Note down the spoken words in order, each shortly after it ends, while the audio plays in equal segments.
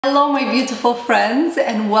Hello my beautiful friends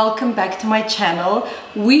and welcome back to my channel.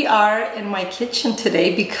 We are in my kitchen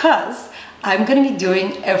today because I'm gonna be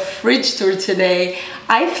doing a fridge tour today.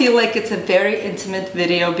 I feel like it's a very intimate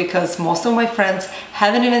video because most of my friends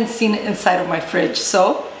haven't even seen inside of my fridge.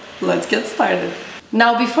 So let's get started.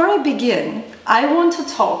 Now before I begin, I want to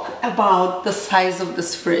talk about the size of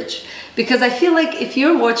this fridge because I feel like if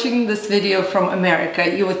you're watching this video from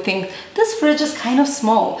America, you would think this fridge is kind of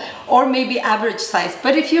small or maybe average size.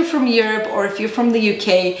 But if you're from Europe or if you're from the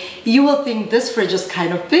UK, you will think this fridge is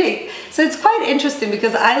kind of big. So it's quite interesting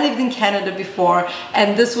because I lived in Canada before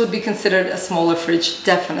and this would be considered a smaller fridge,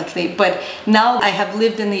 definitely. But now I have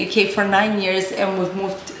lived in the UK for 9 years and we've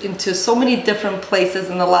moved into so many different places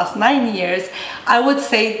in the last 9 years. I would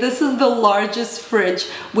say this is the largest fridge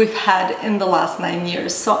we've had in the last 9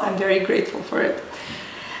 years. So I'm very grateful for it.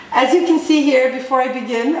 As you can see here, before I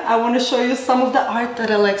begin, I want to show you some of the art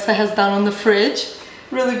that Alexa has done on the fridge.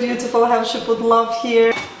 Really beautiful how she put love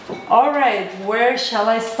here. All right, where shall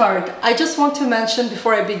I start? I just want to mention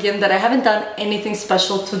before I begin that I haven't done anything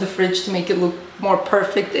special to the fridge to make it look more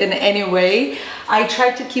perfect in any way. I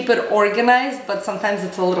try to keep it organized, but sometimes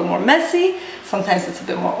it's a little more messy, sometimes it's a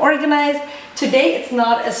bit more organized. Today it's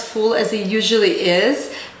not as full as it usually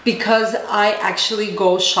is because I actually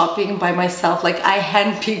go shopping by myself. Like I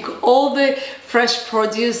handpick all the fresh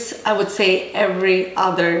produce, I would say every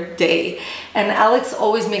other day. And Alex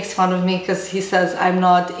always makes fun of me because he says I'm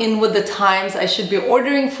not in with the times, I should be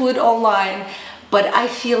ordering food online. But I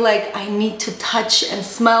feel like I need to touch and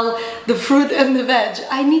smell the fruit and the veg.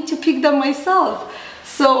 I need to pick them myself.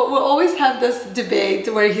 So we'll always have this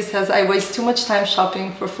debate where he says I waste too much time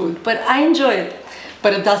shopping for food, but I enjoy it.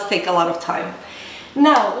 But it does take a lot of time.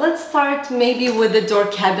 Now let's start maybe with the door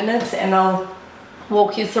cabinets and I'll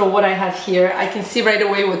walk you through what I have here. I can see right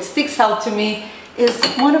away what sticks out to me is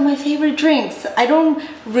one of my favorite drinks. I don't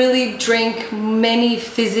really drink many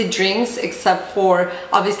fizzy drinks except for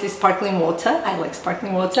obviously sparkling water. I like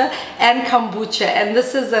sparkling water and kombucha, and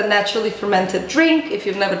this is a naturally fermented drink. If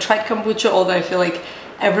you've never tried kombucha, although I feel like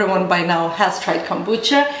everyone by now has tried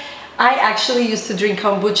kombucha, I actually used to drink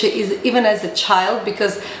kombucha even as a child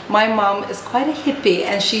because my mom is quite a hippie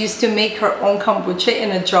and she used to make her own kombucha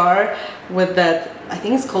in a jar with that, I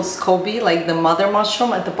think it's called SCOBY, like the mother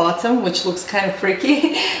mushroom at the bottom, which looks kind of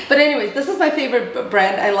freaky. But anyways, this is my favorite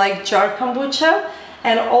brand. I like jar kombucha.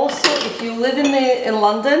 And also if you live in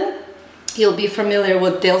London, you'll be familiar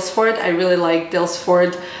with Dalesford. I really like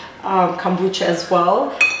Dalesford kombucha as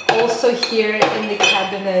well. Also here in the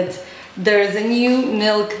cabinet, there's a new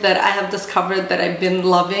milk that I have discovered that I've been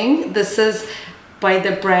loving. This is by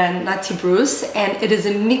the brand Nutty Bruce and it is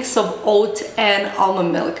a mix of oat and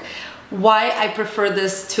almond milk. Why I prefer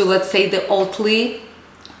this to, let's say, the oat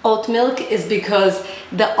milk is because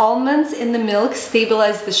the almonds in the milk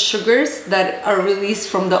stabilize the sugars that are released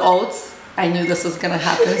from the oats. I knew this was gonna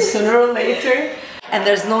happen sooner or later. And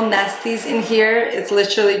there's no nasties in here. It's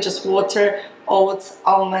literally just water, oats,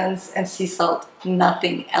 almonds, and sea salt,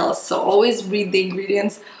 nothing else. So always read the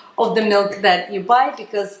ingredients of the milk that you buy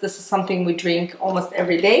because this is something we drink almost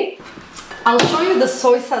every day. I'll show you the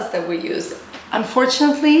soy sauce that we use.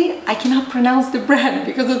 Unfortunately, I cannot pronounce the brand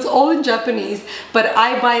because it's all in Japanese, but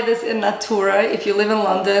I buy this in Natura. If you live in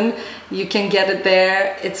London, you can get it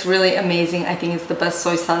there. It's really amazing. I think it's the best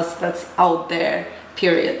soy sauce that's out there,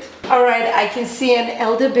 period. All right, I can see an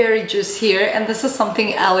elderberry juice here, and this is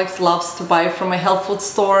something Alex loves to buy from a health food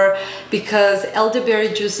store because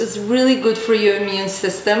elderberry juice is really good for your immune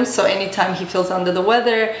system. So anytime he feels under the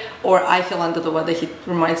weather or I feel under the weather, he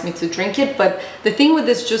reminds me to drink it. But the thing with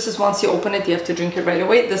this juice is once you open it, you have to drink it right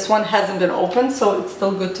away. This one hasn't been opened, so it's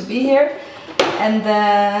still good to be here. And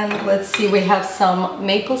then let's see, we have some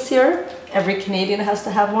maple syrup. Every Canadian has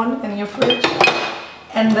to have one in your fridge.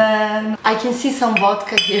 And then I can see some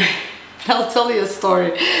vodka here. I'll tell you a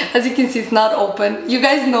story. As you can see, it's not open. You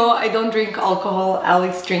guys know I don't drink alcohol.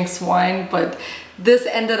 Alex drinks wine, but this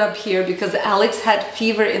ended up here because Alex had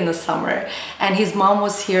fever in the summer and his mom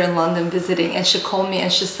was here in London visiting and she called me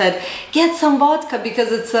and she said, get some vodka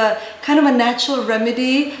because it's a kind of a natural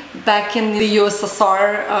remedy back in the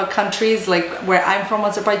USSR countries like where I'm from,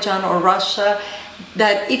 Azerbaijan or Russia,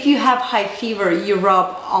 that if you have high fever, you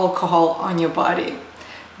rub alcohol on your body.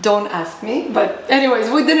 Don't ask me, but anyways,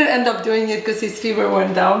 we didn't end up doing it because his fever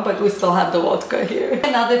went down, but we still have the vodka here.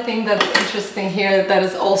 Another thing that's interesting here that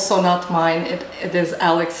is also not mine, it is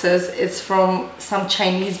Alex's. It's from some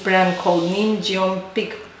Chinese brand called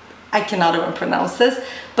Pig. I cannot even pronounce this,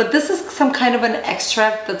 but this is some kind of an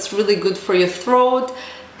extract that's really good for your throat.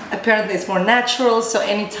 Apparently it's more natural, so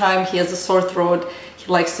anytime he has a sore throat,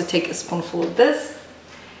 he likes to take a spoonful of this.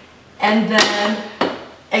 And then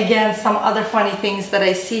Again, some other funny things that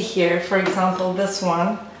I see here. For example, this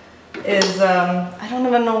one is, I don't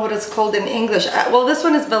even know what it's called in English. Well, this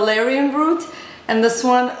one is valerian root, and this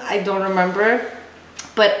one, I don't remember.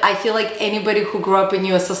 But I feel like anybody who grew up in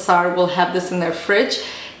USSR will have this in their fridge.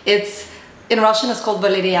 In Russian, it's called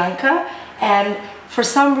valerianka, and for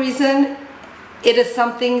some reason, it is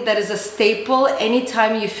something that is a staple.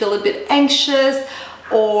 Anytime you feel a bit anxious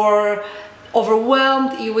or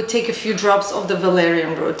overwhelmed, you would take a few drops of the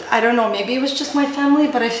valerian root. I don't know, maybe it was just my family,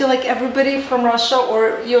 but I feel like everybody from Russia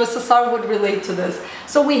or USSR would relate to this.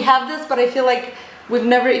 So we have this, but I feel like we've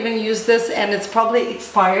never even used this, and it's probably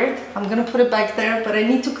expired. I'm gonna put it back there, but I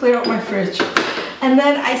need to clear out my fridge. And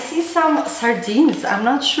then I see some sardines. I'm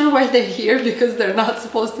not sure why they're here because they're not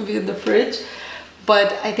supposed to be in the fridge,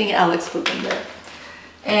 but I think Alex put them there.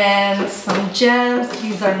 And some jams.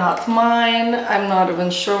 These are not mine. I'm not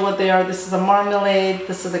even sure what they are. This is a marmalade.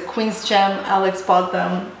 This is a queen's jam. Alex bought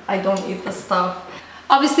them. I don't eat the stuff.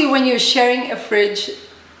 Obviously, when you're sharing a fridge,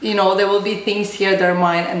 you know, there will be things here that are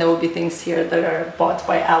mine, and there will be things here that are bought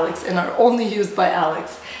by Alex and are only used by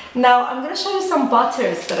Alex. Now, I'm gonna show you some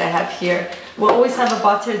butters that I have here. We always have a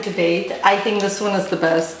butter debate. I think this one is the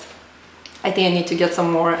best. I think I need to get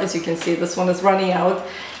some more. As you can see, this one is running out.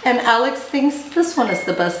 And Alex thinks this one is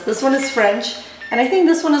the best. This one is French, and I think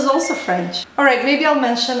this one is also French. All right, maybe I'll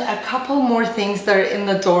mention a couple more things that are in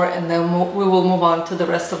the door, and then we will move on to the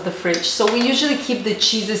rest of the fridge. So we usually keep the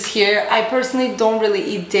cheeses here. I personally don't really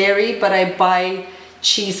eat dairy, but I buy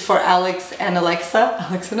cheese for Alex and Alexa.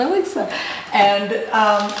 And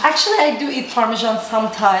actually I do eat Parmesan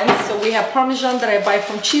sometimes. So we have Parmesan that I buy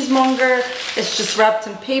from Cheesemonger. It's just wrapped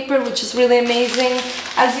in paper, which is really amazing.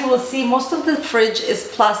 As you will see, most of the fridge is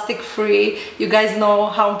plastic free. You guys know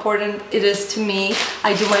how important it is to me.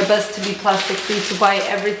 I do my best to be plastic free, to buy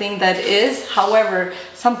everything that is. However,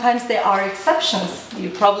 sometimes there are exceptions. You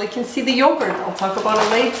probably can see the yogurt. I'll talk about it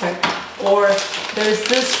later. Or there's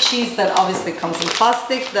this cheese that obviously comes in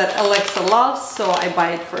plastic that Alexa loves, so I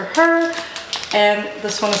buy it for her. And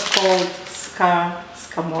this one is called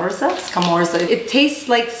Scamorza. It tastes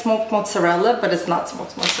like smoked mozzarella, but it's not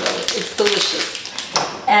smoked mozzarella. It's delicious.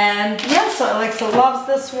 And yeah, so Alexa loves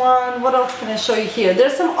this one. What else can I show you here?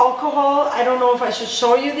 There's some alcohol. I don't know if I should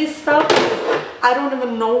show you this stuff. I don't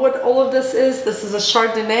even know what all of this is. This is a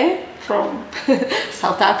Chardonnay from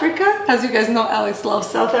South Africa. As you guys know, Alex loves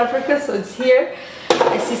South Africa, so it's here.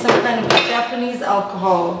 I see some kind of Japanese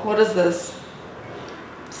alcohol. What is this?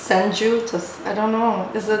 Senju? I don't know.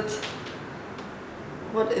 Is it?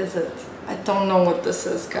 What is it? I don't know what this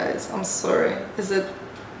is, guys. I'm sorry. Is it?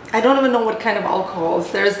 I don't even know what kind of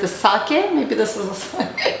alcohols. There's the sake. Maybe this is a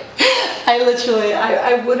sake.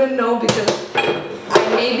 I wouldn't know, because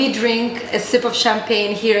I maybe drink a sip of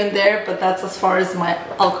champagne here and there, but that's as far as my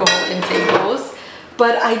alcohol intake goes.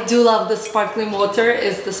 But I do love the sparkling water.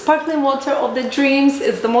 It's the sparkling water of the dreams.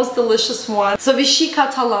 It's the most delicious one. So Vichy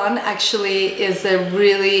Catalan actually is a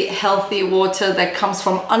really healthy water that comes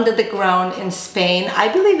from under the ground in Spain. I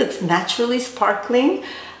believe it's naturally sparkling.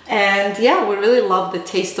 And yeah, we really love the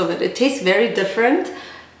taste of it. It tastes very different.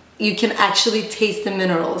 You can actually taste the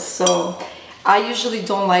minerals. So I usually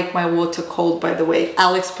don't like my water cold, by the way.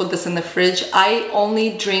 Alex put this in the fridge. I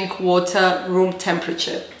only drink water room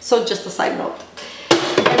temperature. So just a side note.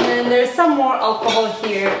 And then there's some more alcohol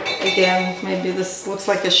here. Again, maybe this looks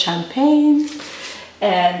like a champagne.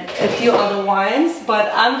 And a few other wines,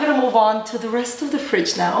 but I'm gonna move on to the rest of the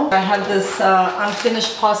fridge now. I had this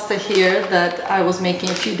unfinished pasta here that I was making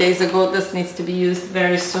a few days ago. This needs to be used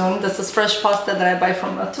very soon. This is fresh pasta that I buy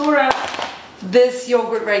from Natura. This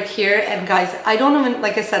yogurt right here, and guys, I don't even,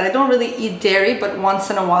 like I said, I don't really eat dairy, but once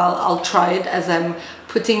in a while I'll try it as I'm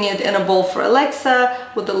putting it in a bowl for Alexa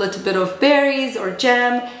with a little bit of berries or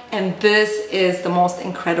jam. And this is the most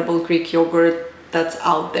incredible Greek yogurt that's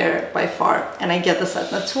out there by far, and I get this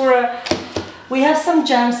at Natura. We have some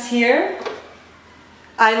jams here.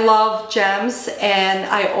 I love jams, and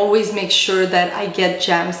I always make sure that I get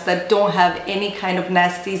jams that don't have any kind of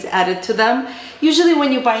nasties added to them. Usually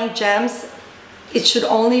when you're buying jams, it should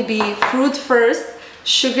only be fruit first,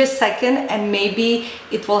 sugar second, and maybe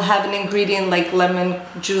it will have an ingredient like lemon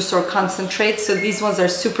juice or concentrate. So these ones are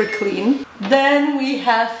super clean. Then we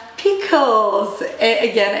have pickles.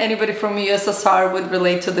 Again, anybody from USSR would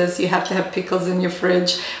relate to this. You have to have pickles in your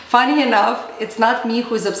fridge. Funny enough, it's not me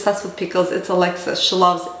who's obsessed with pickles, it's Alexa. She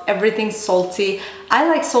loves everything salty. I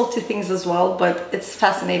like salty things as well, but it's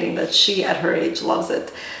fascinating that she at her age loves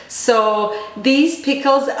it. So these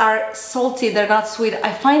pickles are salty, they're not sweet.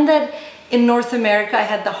 I find that in North America, I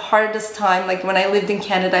had the hardest time, like when I lived in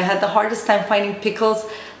Canada, I had the hardest time finding pickles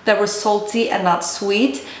that were salty and not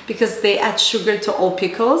sweet because they add sugar to all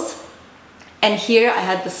pickles. And here I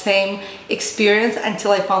had the same experience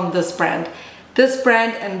until I found this brand. This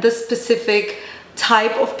brand and this specific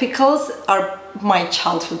type of pickles are my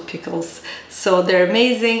childhood pickles. So they're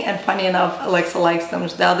amazing, and funny enough, Alexa likes them.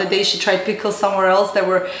 The other day she tried pickles somewhere else that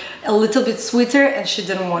were a little bit sweeter and she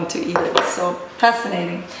didn't want to eat it. So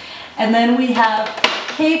fascinating. And then we have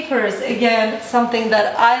capers, again, something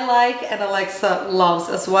that I like and Alexa loves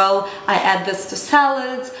as well. I add this to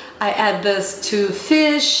salads, I add this to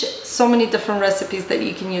fish, so many different recipes that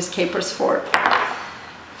you can use capers for.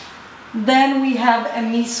 Then we have a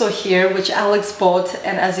miso here, which Alex bought,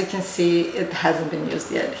 and as you can see, it hasn't been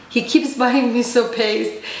used yet. He keeps buying miso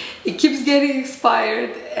paste, it keeps getting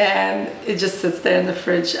expired, and it just sits there in the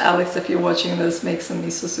fridge. Alex, if you're watching this, make some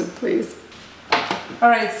miso soup, please.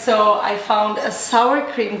 Alright, so I found a sour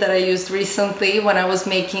cream that I used recently when I was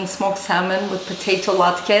making smoked salmon with potato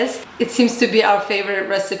latkes. It seems to be our favorite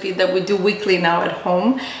recipe that we do weekly now at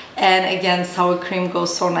home. And again, sour cream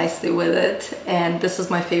goes so nicely with it. And this is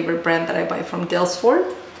my favorite brand that I buy from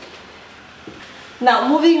Dalesford. Now,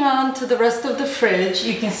 moving on to the rest of the fridge,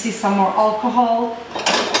 you can see some more alcohol.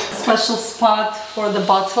 Special spot for the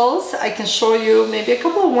bottles. I can show you maybe a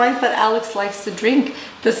couple of wines that Alex likes to drink.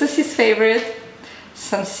 This is his favorite.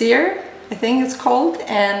 Sincere, I think it's called,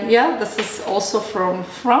 and yeah, this is also from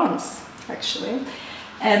France actually.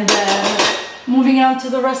 And then moving on to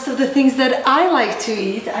the rest of the things that I like to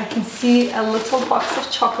eat, I can see a little box of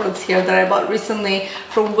chocolates here that I bought recently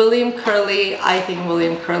from William Curley. I think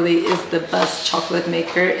William Curley is the best chocolate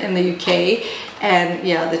maker in the UK, and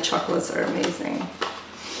yeah, the chocolates are amazing.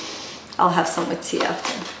 I'll have some with tea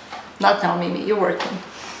after. Not now, Mimi, you're working.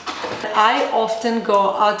 I often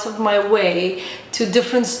go out of my way to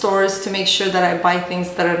different stores to make sure that I buy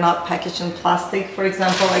things that are not packaged in plastic. For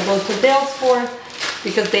example, I go to Dalesford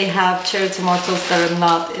because they have cherry tomatoes that are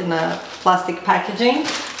not in a plastic packaging.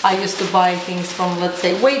 I used to buy things from, let's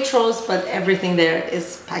say, Waitrose, but everything there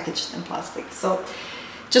is packaged in plastic. So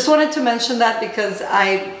just wanted to mention that because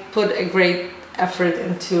I put a great effort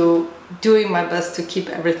into doing my best to keep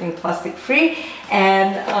everything plastic free.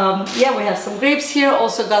 And yeah, we have some grapes here.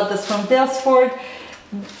 Also got this from Dalesford.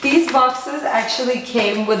 These boxes actually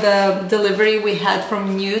came with a delivery we had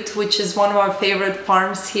from Newt, which is one of our favorite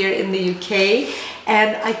farms here in the UK.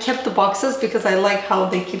 And I kept the boxes because I like how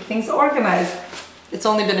they keep things organized. It's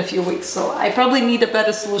only been a few weeks, so I probably need a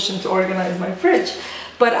better solution to organize my fridge.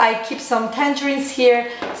 But I keep some tangerines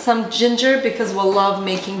here, some ginger because we'll love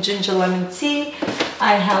making ginger lemon tea.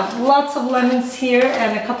 I have lots of lemons here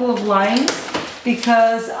and a couple of limes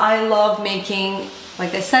because I love making,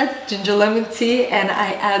 like I said, ginger lemon tea, and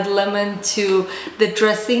I add lemon to the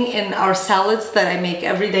dressing in our salads that I make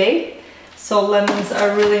every day. So lemons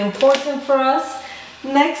are really important for us.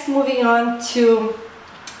 Next, moving on to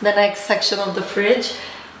the next section of the fridge,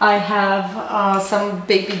 I have some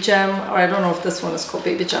baby jam, or I don't know if this one is called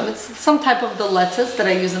baby jam. It's some type of the lettuce that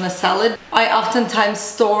I use in a salad. I oftentimes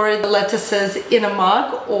store the lettuces in a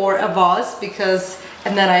mug or a vase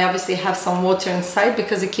and then I obviously have some water inside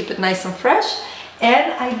because it keeps it nice and fresh.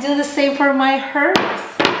 And I do the same for my herbs.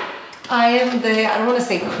 I am the, I don't want to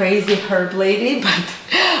say crazy herb lady, but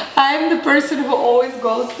I'm the person who always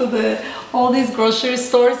goes to all these grocery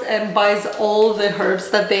stores and buys all the herbs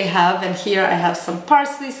that they have. And here I have some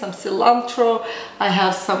parsley, some cilantro, I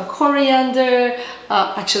have some coriander,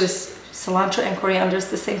 actually cilantro and coriander is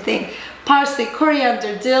the same thing. Parsley,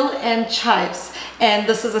 coriander, dill, and chives. And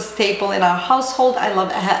this is a staple in our household. I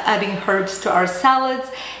love adding herbs to our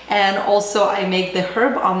salads. And also I make the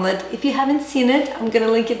herb omelet. If you haven't seen it, I'm gonna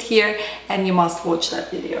link it here and you must watch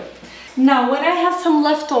that video. Now, when I have some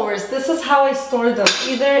leftovers, this is how I store them.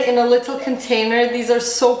 Either in a little container. These are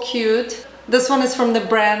so cute. This one is from the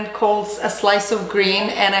brand called A Slice of Green,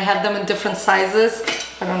 and I have them in different sizes.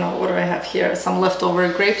 I don't know, what do I have here? Some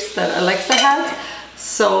leftover grapes that Alexa had.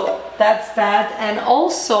 So that's that. And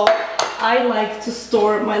also, I like to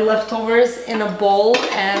store my leftovers in a bowl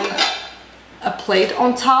and a plate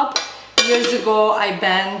on top. Years ago, I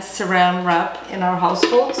banned saran wrap in our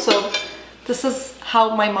household. So this is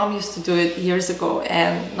how my mom used to do it years ago,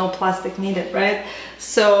 and no plastic needed, right?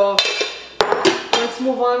 So let's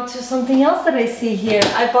move on to something else that I see here.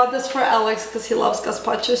 I bought this for Alex because he loves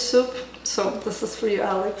gazpacho soup. So this is for you,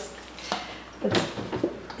 Alex. It's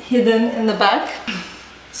hidden in the back.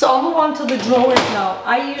 So I'll move on to the drawers now.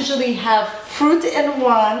 I usually have fruit in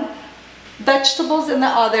one, vegetables in the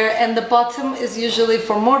other, and the bottom is usually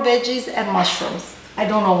for more veggies and mushrooms. I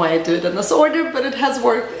don't know why I do it in this order, but it has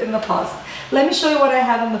worked in the past. Let me show you what I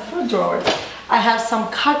have in the fruit drawer. I have some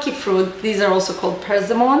kaki fruit. These are also called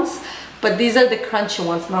persimmons. but these are the crunchy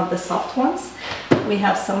ones, not the soft ones. We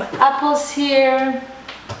have some apples here.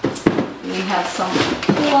 We have some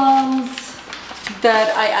plums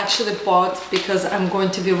that I actually bought because I'm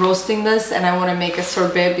going to be roasting this and I want to make a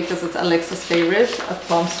sorbet because it's Alexa's favorite, a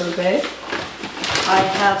plum sorbet. I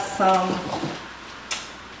have some,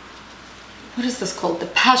 what is this called? The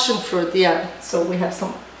passion fruit, yeah. So we have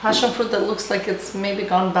some passion fruit that looks like it's maybe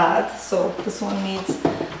gone bad. So this one needs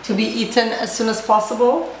to be eaten as soon as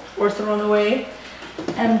possible or thrown away.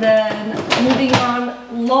 And then moving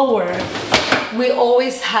on lower, we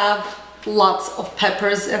always have lots of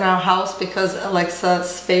peppers in our house because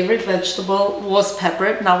Alexa's favorite vegetable was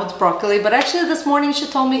pepper. Now it's broccoli, but actually this morning she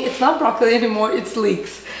told me it's not broccoli anymore, it's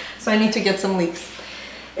leeks. So I need to get some leeks.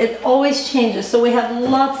 It always changes. So we have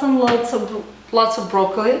lots and lots of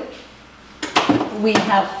broccoli. We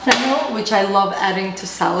have fennel, which I love adding to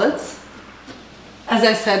salads. As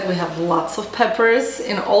I said, we have lots of peppers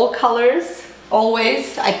in all colors.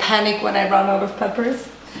 Always. I panic when I run out of peppers.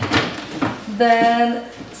 Then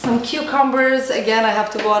some cucumbers. Again, I have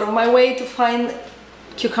to go out of my way to find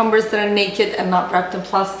cucumbers that are naked and not wrapped in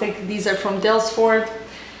plastic. These are from Dalesford.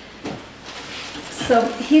 Some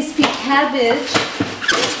hispy cabbage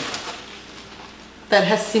that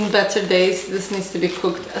has seen better days. This needs to be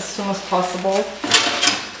cooked as soon as possible.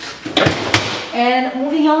 And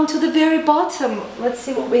moving on to the very bottom, let's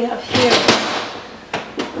see what we have here.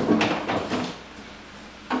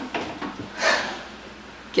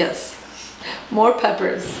 Yes, more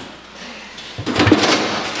peppers.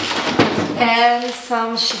 And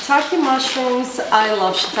some shiitake mushrooms. I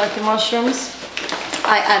love shiitake mushrooms.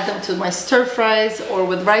 I add them to my stir fries or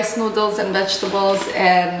with rice noodles and vegetables,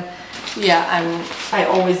 and yeah, I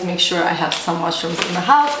always make sure I have some mushrooms in the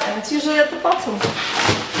house, and it's usually at the bottom.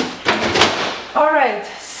 Alright,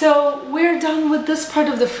 so we're done with this part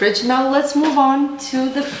of the fridge. Now let's move on to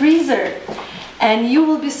the freezer. And you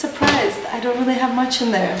will be surprised, I don't really have much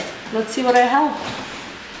in there. Let's see what I have.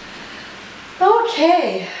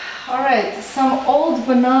 Okay, alright, some old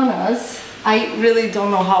bananas. I really don't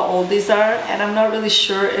know how old these are, and I'm not really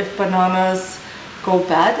sure if bananas go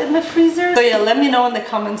bad in the freezer. So yeah, let me know in the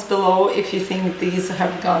comments below if you think these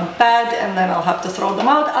have gone bad, and then I'll have to throw them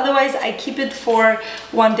out. Otherwise, I keep it for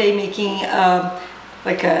one day making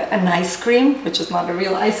like an ice cream, which is not a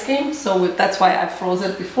real ice cream. So that's why I froze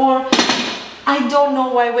it before. I don't know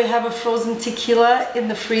why we have a frozen tequila in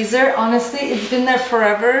the freezer. Honestly, it's been there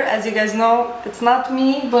forever. As you guys know, it's not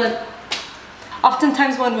me, but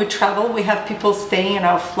oftentimes when we travel, we have people staying in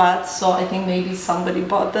our flat. So I think maybe somebody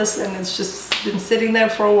bought this and it's just been sitting there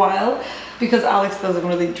for a while because Alex doesn't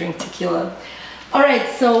really drink tequila. All right,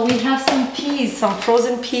 so we have some peas, some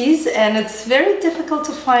frozen peas, and it's very difficult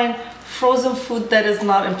to find frozen food that is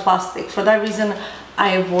not in plastic. For that reason, I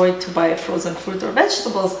avoid to buy frozen fruit or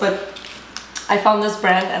vegetables, but I found this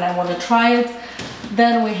brand and I want to try it.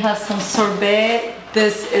 Then we have some sorbet.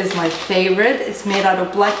 This is my favorite. It's made out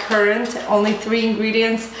of blackcurrant, only 3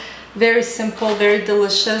 ingredients. Very simple, very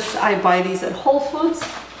delicious. I buy these at Whole Foods.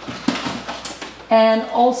 And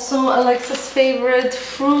also Alexa's favorite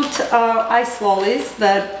fruit ice lollies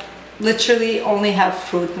that literally only have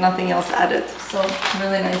fruit, nothing else added. So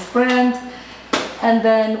really nice brand. And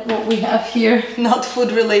then what we have here, not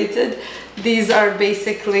food related. These are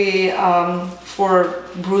basically for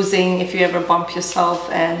bruising if you ever bump yourself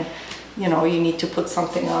and you know you need to put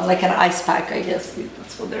something on, like an ice pack, I guess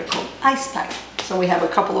that's what they're called, ice pack. So we have a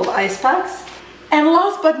couple of ice packs. And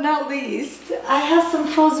last but not least, I have some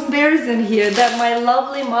frozen berries in here that my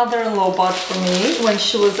lovely mother-in-law bought for me when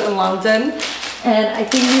she was in London. And I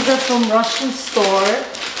think these are from Russian store.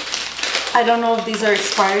 I don't know if these are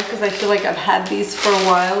expired because I feel like I've had these for a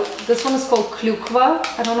while. This one is called klukva.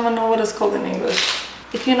 I don't even know what it's called in English.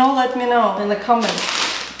 If you know, let me know in the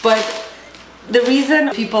comments. But the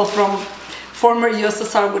reason people from former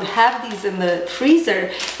USSR would have these in the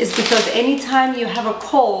freezer is because anytime you have a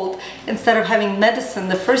cold, instead of having medicine,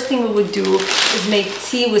 the first thing we would do is make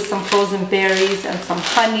tea with some frozen berries and some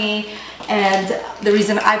honey. And the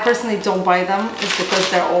reason I personally don't buy them is because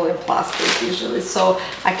they're all in plastic usually. So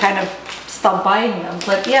I kind of stopped buying them.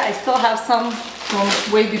 But yeah, I still have some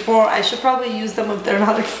from way before. I should probably use them if they're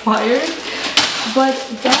not expired. But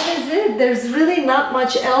that is it. There's really not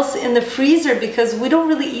much else in the freezer because we don't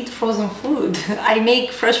really eat frozen food. I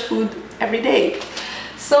make fresh food every day.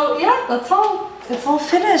 So yeah, that's all. It's all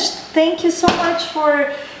finished. Thank you so much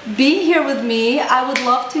for being here with me. I would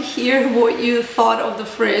love to hear what you thought of the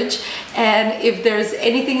fridge, and if there's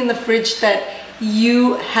anything in the fridge that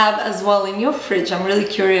you have as well in your fridge. I'm really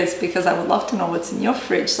curious because I would love to know what's in your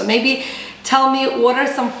fridge. So maybe tell me what are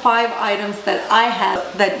some 5 items that I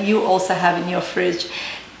have that you also have in your fridge.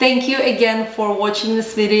 Thank you again for watching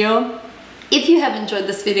this video. If you have enjoyed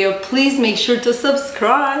this video, please make sure to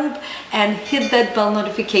subscribe and hit that bell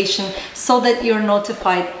notification so that you're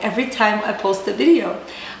notified every time I post a video.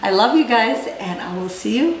 I love you guys, and I will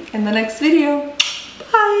see you in the next video.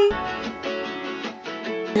 Bye!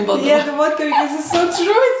 Yeah, the vodka, because it's so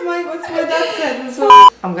true. It's what's my dad said as well.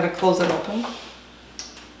 I'm gonna close it open.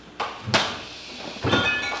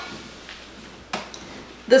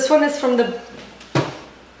 This one is from the...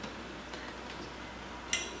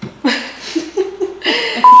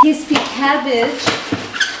 He speaks cabbage.